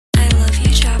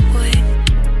Trapboy.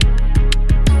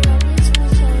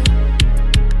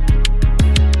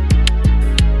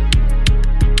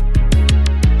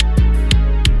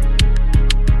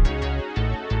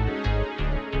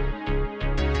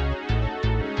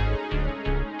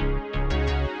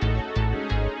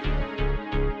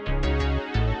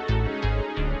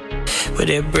 Put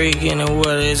that brick in the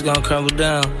water, it's gon' crumble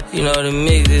down. You know the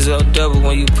mix is all double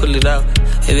when you pull it out.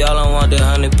 If y'all don't want the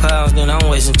 100 pounds, then I'm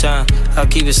wasting time. I'll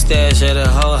keep a stash at the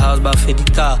whole house, about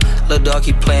 50,000. Lil' dog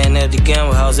keep playing at the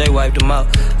gamble house, they wiped them out.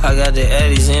 I got the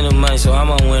Eddies in the money, so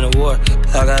I'ma win a war.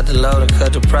 I got the load to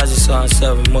cut the prices, so I'm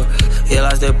serving more. Yeah,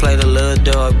 I still play the little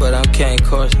dog, but I'm can't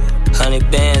course.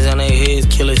 100 bands on their heads,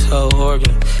 kill his whole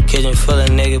organ. Kitchen full of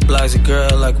nigga blocks a girl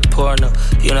like a porno.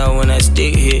 You know when that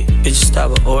stick hit, bitches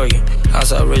stop an organ. I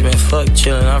saw rich man fuck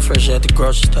chillin', I'm fresh at the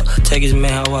grocery store. Take his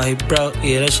man out while he broke,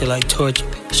 yeah, that shit like torture.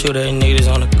 Shoot at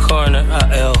niggas on the corner,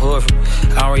 I L Horford.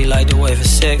 I don't really like to wait for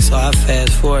sex, so I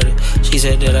fast forwarded. She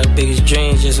said that her biggest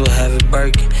dream just was having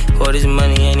Birkin. Boy, this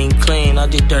money ain't even clean, I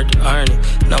did dirt to earn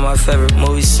it. Now my favorite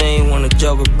movie scene when the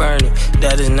Joker burning.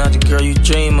 That is not the girl you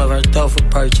dream of, her throat for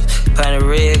purchase. Painted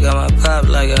red, got my pop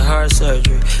like a heart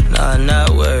surgery. Nah, I'm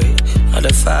not worried, not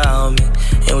the fire on me.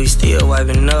 And we still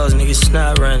wiping nose, niggas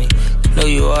snot running. Know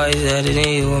you always had it in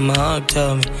you, what my aunt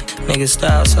told me. Nigga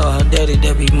style so her daddy,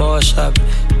 there be more shopping.